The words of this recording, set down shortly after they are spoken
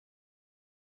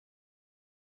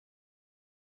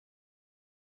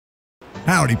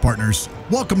Howdy, partners.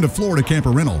 Welcome to Florida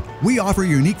Camper Rental. We offer a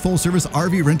unique full-service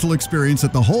RV rental experience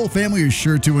that the whole family is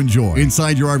sure to enjoy.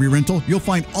 Inside your RV rental, you'll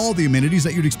find all the amenities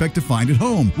that you'd expect to find at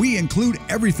home. We include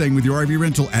everything with your RV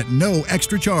rental at no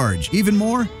extra charge. Even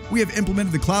more, we have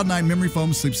implemented the Cloud9 memory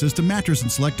foam sleep system mattress in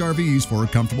select RVs for a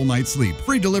comfortable night's sleep.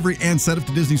 Free delivery and setup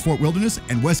to Disney's Fort Wilderness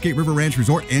and Westgate River Ranch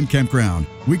Resort and Campground.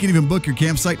 We can even book your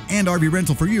campsite and RV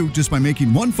rental for you just by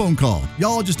making one phone call.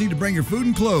 Y'all just need to bring your food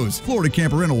and clothes. Florida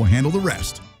Camper Rental will handle the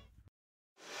rest.